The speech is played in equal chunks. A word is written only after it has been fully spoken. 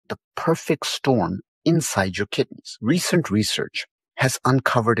the perfect storm inside your kidneys. Recent research has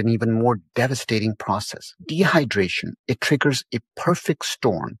uncovered an even more devastating process. Dehydration, it triggers a perfect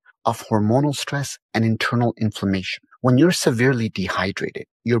storm of hormonal stress and internal inflammation. When you're severely dehydrated,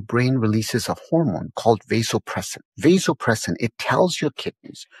 your brain releases a hormone called vasopressin. Vasopressin, it tells your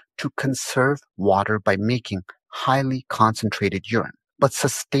kidneys to conserve water by making highly concentrated urine. But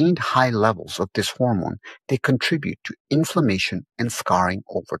sustained high levels of this hormone, they contribute to inflammation and scarring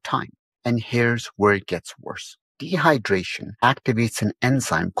over time. And here's where it gets worse. Dehydration activates an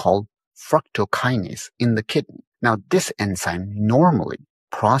enzyme called fructokinase in the kidney. Now, this enzyme normally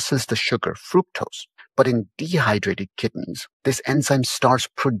processes the sugar fructose, but in dehydrated kidneys, this enzyme starts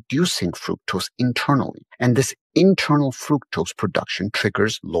producing fructose internally, and this internal fructose production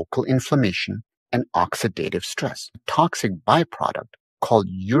triggers local inflammation and oxidative stress. A toxic byproduct called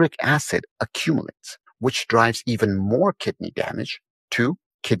uric acid accumulates, which drives even more kidney damage to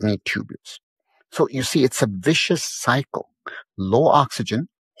kidney tubules. So you see, it's a vicious cycle. Low oxygen,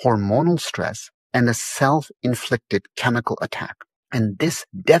 hormonal stress, and a self-inflicted chemical attack. And this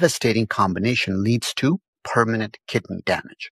devastating combination leads to permanent kidney damage.